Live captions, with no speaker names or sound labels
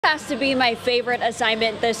has to be my favorite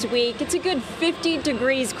assignment this week. It's a good 50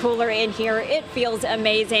 degrees cooler in here. It feels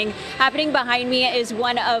amazing. Happening behind me is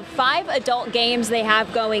one of 5 adult games they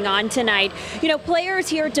have going on tonight. You know, players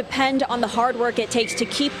here depend on the hard work it takes to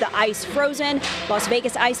keep the ice frozen. Las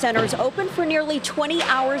Vegas Ice Center is open for nearly 20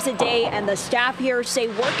 hours a day, and the staff here say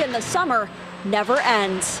work in the summer never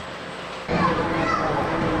ends.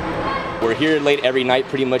 We're here late every night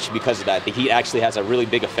pretty much because of that. The heat actually has a really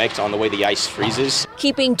big effect on the way the ice freezes.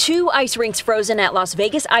 Keeping 2 ice rinks frozen at Las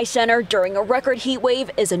Vegas Ice Center during a record heat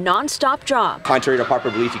wave is a non-stop job. Contrary to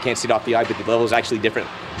popular belief, you can't see it off the eye, but the level is actually different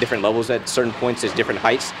levels at certain points. There's different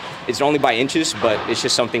heights. It's only by inches, but it's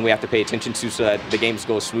just something we have to pay attention to so that the games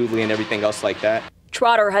go smoothly and everything else like that.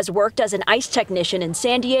 Trotter has worked as an ice technician in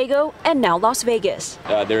San Diego and now Las Vegas.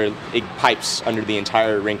 There are big pipes under the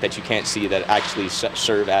entire rink that you can't see that actually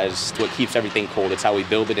serve as what keeps everything cold. It's how we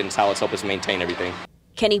build it and it's how it's helped us maintain everything.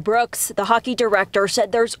 Kenny Brooks, the hockey director,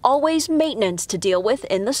 said there's always maintenance to deal with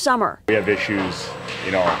in the summer. We have issues,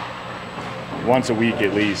 once a week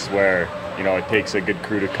at least where, it takes a good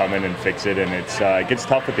crew to come in and fix it, and it gets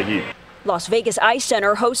tough with the heat. Las Vegas Ice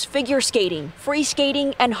Center hosts figure skating, free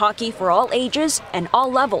skating, and hockey for all ages and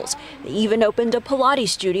all levels. They even opened a Pilates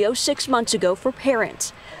studio 6 months ago for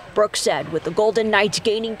parents. Brooks said with the Golden Knights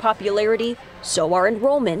gaining popularity, so are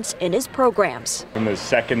enrollments in his programs. From the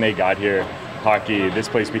second they got here, this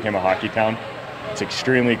place became a hockey town. It's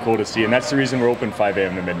extremely cool to see, and that's the reason we're open 5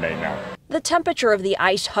 a.m. to midnight now. The temperature of the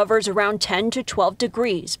ice hovers around 10 to 12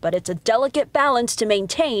 degrees, but it's a delicate balance to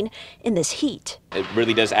maintain in this heat. It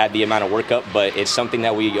really does add the amount of work up, but it's something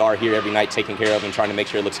that we are here every night taking care of and trying to make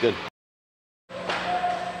sure it looks good.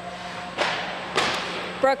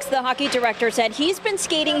 Brooks, the hockey director, said he's been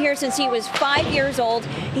skating here since he was 5 years old.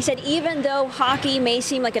 He said even though hockey may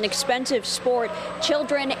seem like an expensive sport,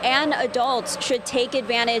 children and adults should take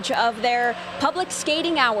advantage of their public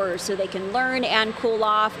skating hours so they can learn and cool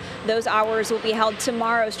off. Those hours will be held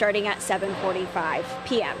tomorrow starting at 7:45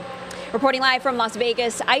 p.m. Reporting live from Las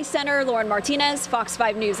Vegas Ice Center, Lauren Martinez, Fox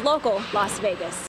 5 News Local, Las Vegas.